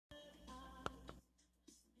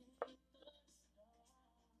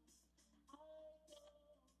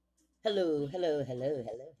Hello, hello, hello,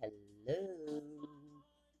 hello, hello.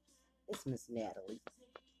 It's Miss Natalie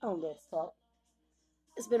on Let's Talk.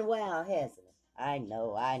 It's been a while, hasn't it? I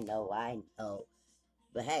know.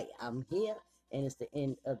 But hey, I'm here and it's the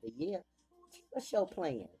end of the year. What's your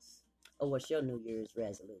plans? Or what's your New Year's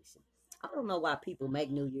resolution? I don't know why people make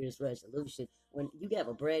New Year's resolution when you have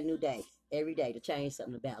a brand new day every day to change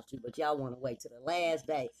something about you, but y'all want to wait to the last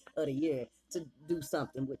day of the year to do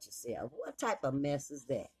something with yourself. What type of mess is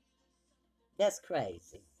that? That's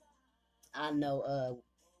crazy. I know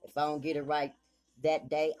if I don't get it right that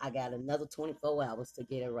day, I got another 24 hours to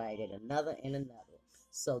get it right and another and another.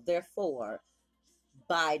 So therefore,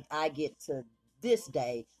 by I get to this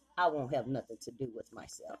day, I won't have nothing to do with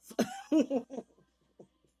myself.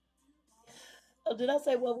 Oh, did I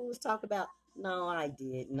say what we was talking about? No, I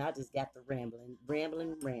didn't. I just got the rambling.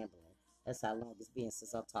 That's how long it's been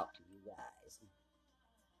since I talked to you guys.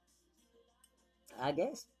 I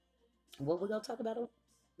guess. What we gonna talk about?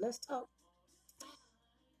 Let's talk.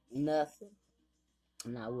 Nothing.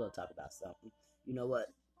 Now we'll talk about something. You know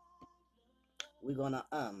what? We're gonna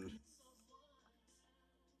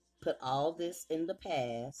put all this in the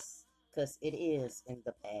past because it is in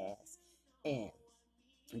the past. And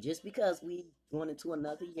just because we going into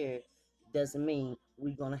another year doesn't mean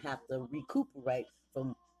we're gonna have to recuperate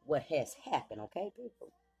from what has happened. Okay,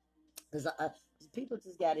 people? Because people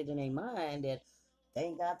just got it in their mind that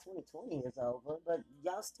thank God 2020 is over, but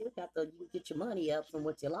y'all still got to you get your money up from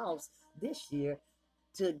what you lost this year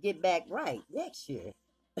to get back right next year.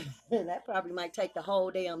 And that probably might take the whole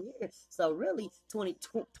damn year. So really,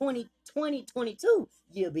 2022,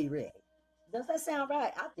 you'll be ready. Does that sound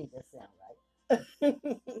right? I think that sounds right.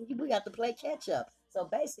 We got to play catch up. So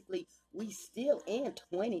basically, we still in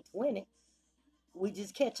 2020. We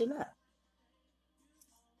just catching up.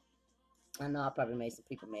 I know I probably made some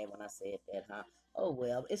people mad when I said that, huh? Oh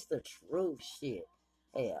well, it's the truth shit.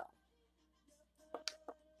 Hell,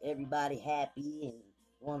 everybody happy and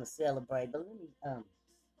want to celebrate. But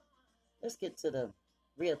let's get to the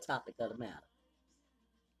real topic of the matter.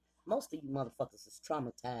 Most of you motherfuckers is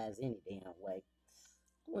traumatized any damn way.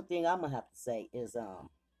 One thing I'm gonna have to say is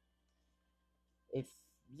if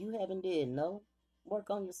you haven't did no work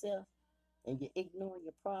on yourself and you're ignoring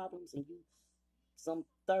your problems and you some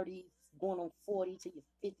 30 going on 40 to your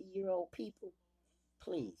 50-year-old people,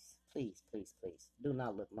 please do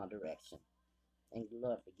not look my direction. And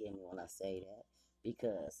Lord forgive me when I say that.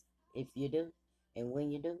 Because if you do, and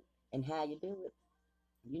when you do, and how you do it,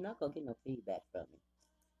 you're not gonna get no feedback from me.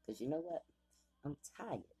 Because you know what? I'm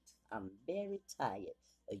tired. I'm very tired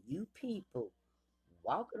of you people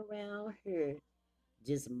walking around here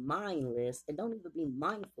just mindless and don't even be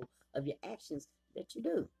mindful of your actions that you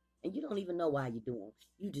do. And you don't even know why you do them.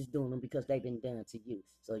 You just doing them because they've been done to you.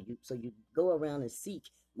 So you go around and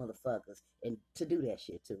seek motherfuckers and to do that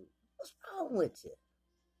shit too. What's wrong with you?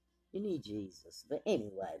 You need Jesus. But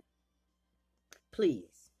anyway,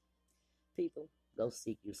 please, people, go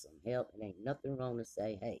seek you some help. It ain't nothing wrong to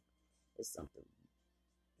say, hey, it's something's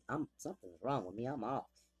wrong with me. I'm off.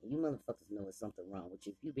 And you motherfuckers know it's something wrong with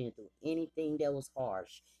you. If you've been through anything that was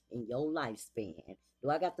harsh in your lifespan,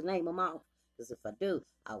 do I got to name them off? Because if I do,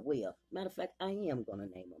 I will. Matter of fact, I am gonna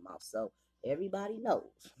name them off so everybody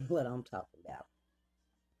knows what I'm talking about.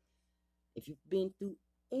 If you've been through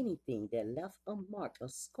anything that left a mark, a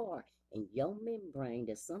scar in your membrane,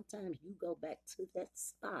 that sometimes you go back to that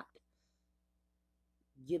spot,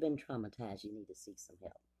 you've been traumatized. You need to seek some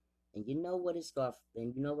help. And you know what it's got,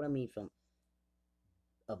 and you know what I mean from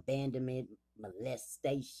abandonment,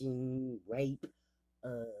 molestation, rape.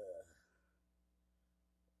 Uh,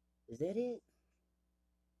 is that it?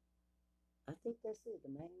 I think that's it. The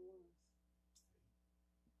main ones.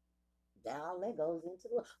 All that goes into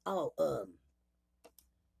the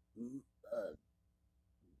uh,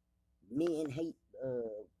 men hate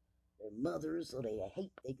their mothers, or they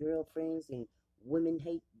hate their girlfriends, and women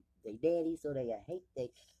hate their daddies, so they hate their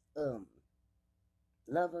um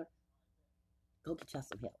lover. Go get y'all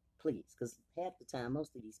some help, please. Because half the time,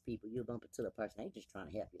 most of these people, you'll bump into the person, they just trying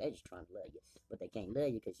to help you. They just trying to love you. But they can't love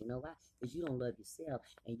you because you know why? Because you don't love yourself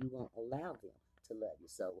and you won't allow them to love you.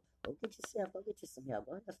 So go get you some help.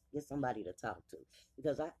 Go get somebody to talk to.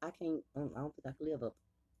 Because I can't, I don't think I can live up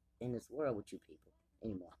in this world with you people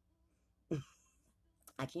anymore.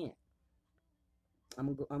 I can't.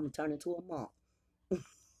 I'm gonna turn into a monk.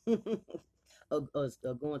 Or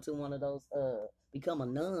going to one of those, become a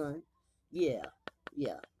nun. Yeah,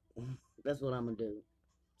 yeah. That's what I'm gonna do.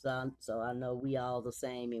 So I know we all the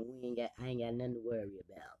same, and I ain't got nothing to worry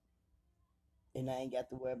about, and I ain't got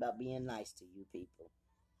to worry about being nice to you people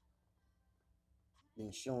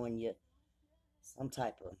and showing you some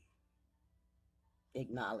type of.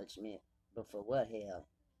 acknowledgement. But for what hell?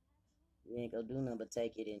 You ain't gonna do nothing but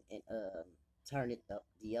take it and turn it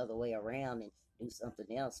the other way around and do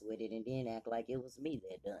something else with it and then act like it was me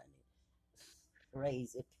that done it.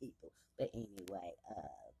 Crazy people. But anyway,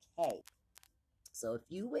 okay. So if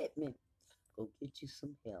you with me, go get you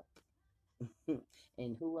some help.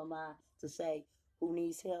 And who am I to say who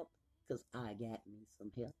needs help? Because I got me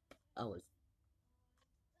some help. I was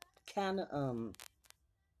kind of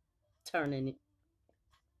turning it.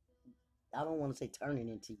 I don't want to say turning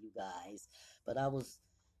into you guys, but I was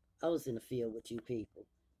in the field with you people.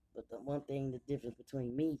 But the one thing, the difference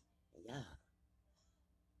between me and y'all,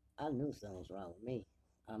 I knew something was wrong with me.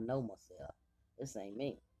 I know myself. This ain't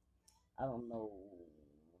me. I don't know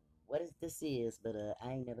this is, but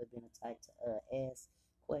I ain't never been a type to ask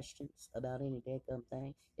questions about any damn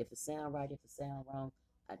thing. If it sound right, if it sound wrong,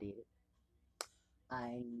 I did it.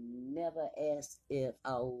 I never asked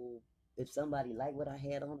if somebody liked what I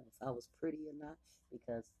had on, if I was pretty or not,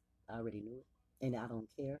 because I already knew it, and I don't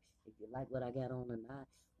care if you like what I got on or not.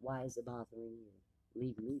 Why is it bothering you?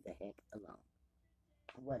 Leave me the heck alone.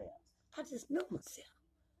 What else? I just know myself.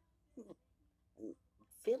 And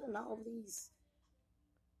feeling all these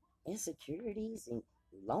insecurities and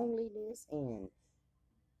loneliness and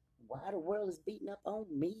why the world is beating up on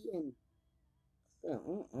me and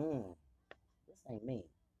this ain't me.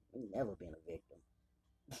 I've never been a victim.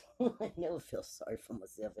 I never feel sorry for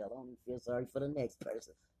myself. Hell, I don't even feel sorry for the next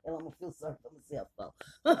person. Hell, I'm gonna feel sorry for myself for.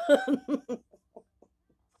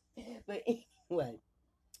 But anyway,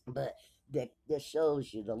 but that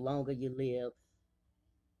shows you the longer you live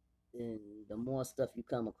and the more stuff you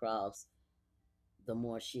come across, the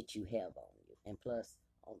more shit you have on you. And plus,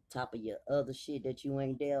 on top of your other shit that you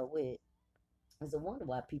ain't dealt with, it's a wonder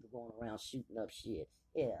why people going around shooting up shit.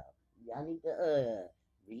 Yeah, y'all need to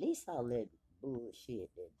release all that bullshit,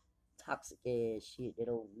 that toxic ass shit, that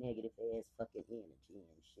old negative ass fucking energy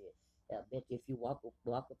and shit. I bet you if you walk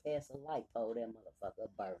past a light pole, that motherfucker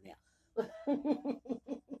burn out.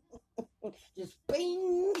 Just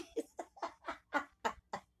bing.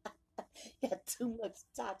 Got too much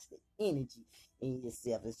toxic energy in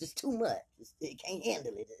yourself. It's just too much. It can't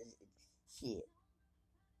handle it. Shit.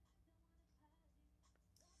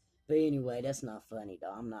 But anyway, that's not funny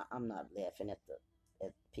though. I'm not laughing at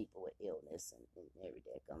people with illness and every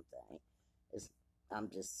day come thing. It's, I'm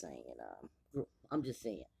just saying. I'm just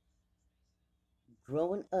saying.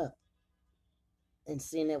 Growing up and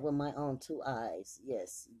seeing that with my own two eyes.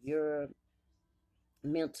 Yes, your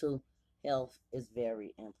mental health is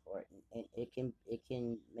very important, and it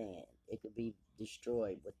could be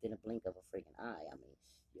destroyed within a blink of a freaking eye. I mean,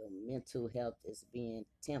 your mental health is being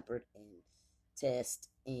tempered and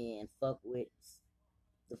tested and fucked with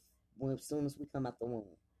the when as soon as we come out the womb,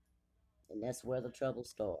 and that's where the trouble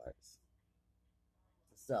starts.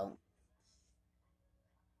 So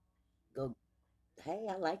go. Hey,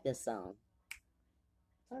 I like this song.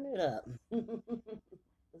 Turn it up.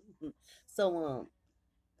 So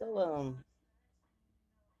go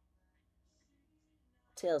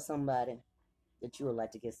tell somebody that you would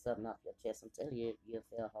like to get something off your chest. I'm telling you, you'll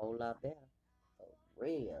feel a whole lot better. For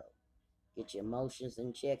real. Get your emotions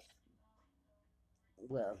in check.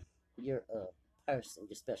 Well, you're a person,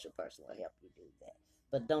 your special person will help you do that.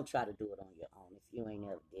 But don't try to do it on your own if you ain't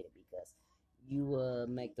ever did it because you will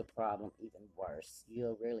make the problem even worse.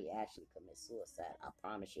 You'll really actually commit suicide. I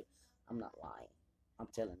promise you. I'm not lying. I'm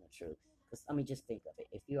telling the truth. Because, I mean, just think of it.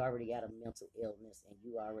 If you already got a mental illness and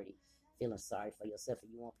you already feeling sorry for yourself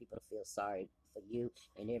and you want people to feel sorry for you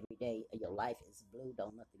and every day of your life is blue,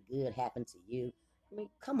 don't nothing good happen to you. I mean,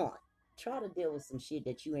 come on, try to deal with some shit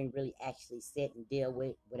that you ain't really actually sit and deal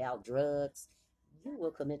with without drugs, you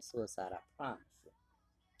will commit suicide. I promise you.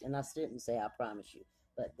 And I shouldn't say I promise you,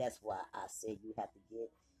 but that's why I say you have to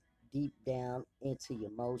get deep down into your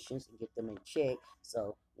emotions and get them in check.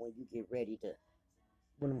 So when you get ready to,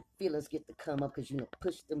 when the feelings get to come up, because you know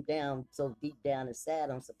push them down so deep down inside,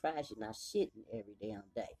 I'm surprised you're not shitting every damn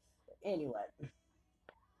day. But anyway,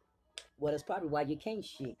 well, that's probably why you can't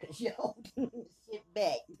shit, because you hold shit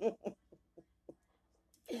back.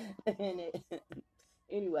 And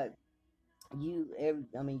anyway, I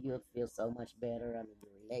mean, you'll feel so much better. I mean,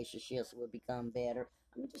 your relationships will become better.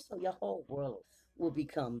 I mean, just so your whole world will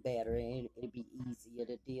become better and it'll be easier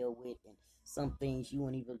to deal with. And some things you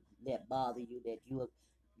won't even let bother you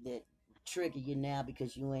that trigger you now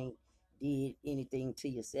because you ain't did anything to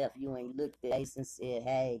yourself. You ain't looked at face and said,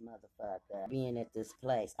 "Hey, motherfucker, being at this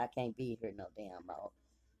place, I can't be here no damn more."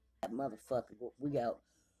 That motherfucker, we got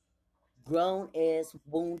grown ass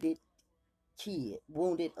wounded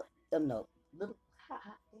wounded, no, little,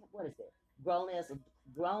 what is that? Grown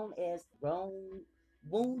as, grown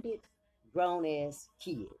wounded grown ass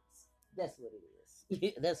kids. That's what it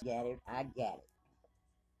is. That's got it. I got it.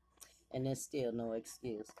 And there's still no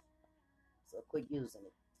excuse. So quit using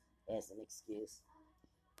it as an excuse.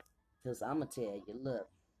 Because I'm going to tell you, look,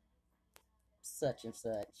 such and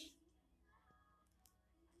such.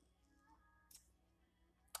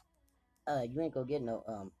 You ain't going to get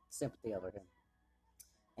no sympathy over him.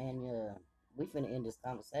 And we finna end this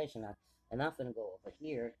conversation. And I'm finna go over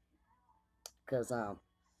here. Because I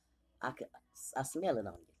smell it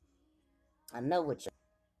on you. I know what you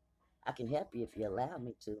I can help you if you allow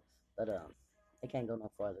me to. But it can't go no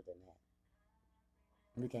farther than that.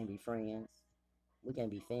 We can't be friends. We can't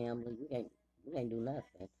be family. We can't do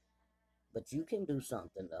nothing. But you can do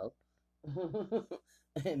something though.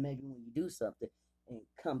 And maybe when you do something and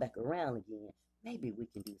come back around again, maybe we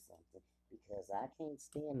can do something. Because I can't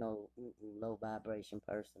stand no low vibration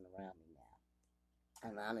person around me now.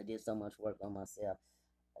 And I done did so much work on myself.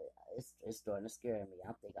 It's starting to scare me.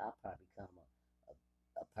 I think I'll probably become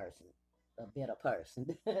a person, a better person.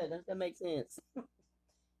 Does that make sense?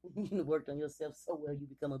 You worked on yourself so well, you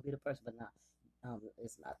become a better person. But not,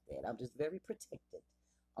 it's not that. I'm just very protected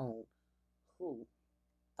on who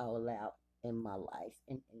I allow in my life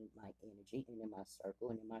and in my energy and in my circle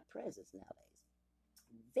and in my presence nowadays.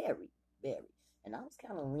 Very, very. And I was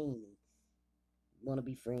kind of leaning, want to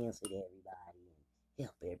be friends with everybody and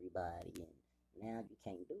help everybody. And now you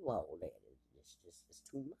can't do all that. It's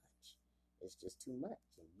too much. It's just too much.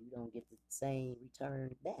 And you don't get the same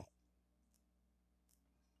return back.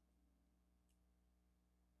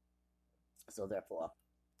 So therefore,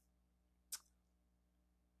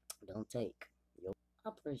 don't take your.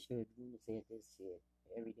 I'm pretty sure you said this shit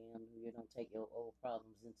every damn New Year. Don't take your old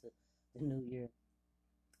problems into the New Year.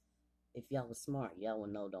 If y'all was smart, y'all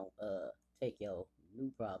would know. Don't take your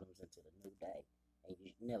new problems into the new day, and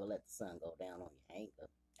you never let the sun go down on your anger.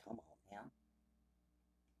 Come on now.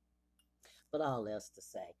 But all else to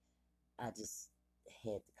say, I just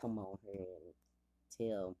had to come on here and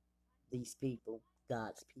tell these people,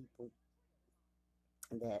 God's people,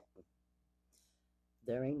 that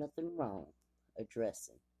there ain't nothing wrong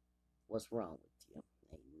addressing what's wrong with you.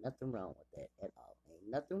 Ain't nothing wrong with that at all.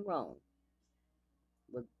 Ain't nothing wrong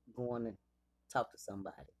with going to talk to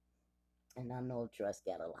somebody. And I know trust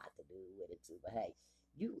got a lot to do with it too. But hey,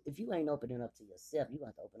 if you ain't opening up to yourself, you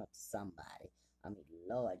got to open up to somebody. I mean,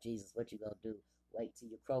 Lord Jesus, what you gonna do? Wait till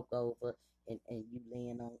you croak over and you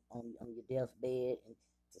laying on your deathbed and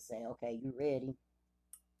to say, okay, you ready?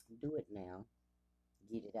 Do it now.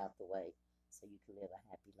 Get it out the way so you can live a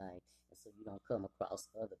happy life and so you don't come across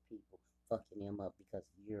other people fucking them up because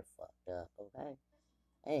you're fucked up, okay?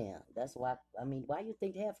 And that's why, I mean, why you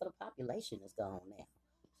think half of the population is gone now?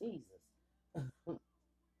 Jesus.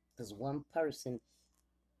 Because one person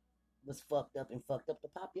was fucked up and fucked up the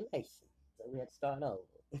population. So we had to start over.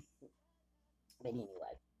 But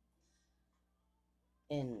anyway,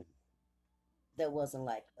 and there wasn't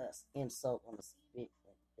like us insult on the spit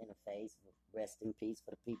in the face. Rest in peace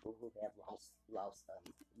for the people who have lost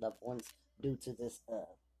loved ones due to this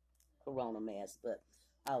corona mess. But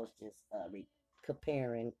I was just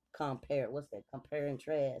comparing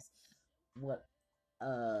trash what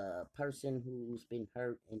a person who's been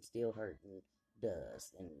hurt and still hurting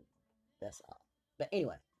does, and that's all. But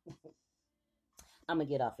anyway, I'm gonna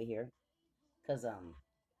get off of here because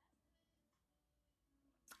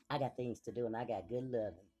I got things to do and I got good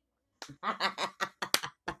loving.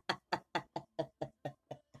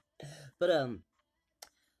 But um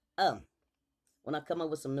when I come up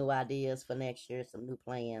with some new ideas for next year, some new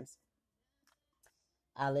plans,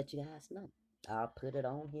 I'll let you guys know. I'll put it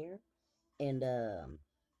on here and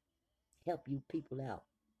help you people out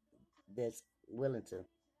that's willing to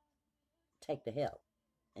take the help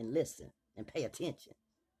and listen and pay attention.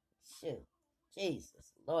 Shoot.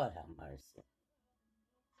 Jesus. Lord have mercy.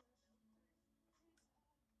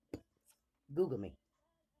 Google me.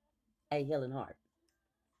 A Helen Hart.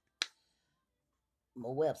 My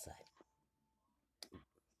website.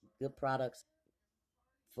 Good products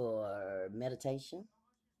for meditation,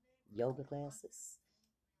 yoga classes.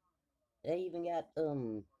 They even got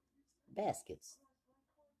baskets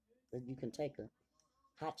that you can take a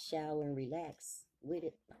hot shower and relax with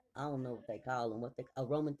it. I don't know what they call them. What they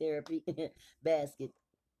aromatherapy basket.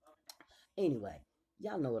 Anyway,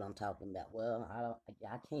 y'all know what I'm talking about. Well,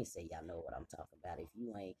 I can't say y'all know what I'm talking about if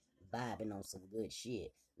you ain't vibing on some good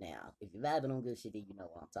shit. Now, if you're vibing on good shit, then you know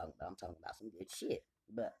what I'm talking about. I'm talking about some good shit.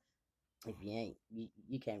 But if you ain't,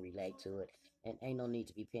 you can't relate to it, and ain't no need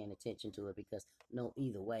to be paying attention to it because no,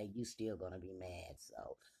 either way, you still gonna be mad.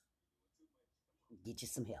 So get you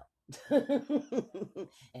some help.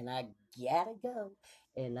 And I gotta go.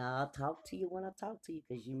 And I'll talk to you when I talk to you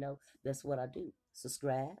because you know that's what I do.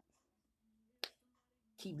 Subscribe.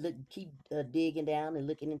 Keep digging down and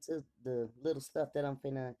looking into the little stuff that I'm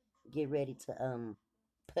finna get ready to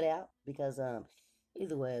put out because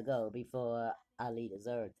either way I go before I leave this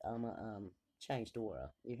earth, I'ma change the world.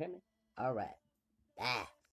 You hear me? All right. Bye.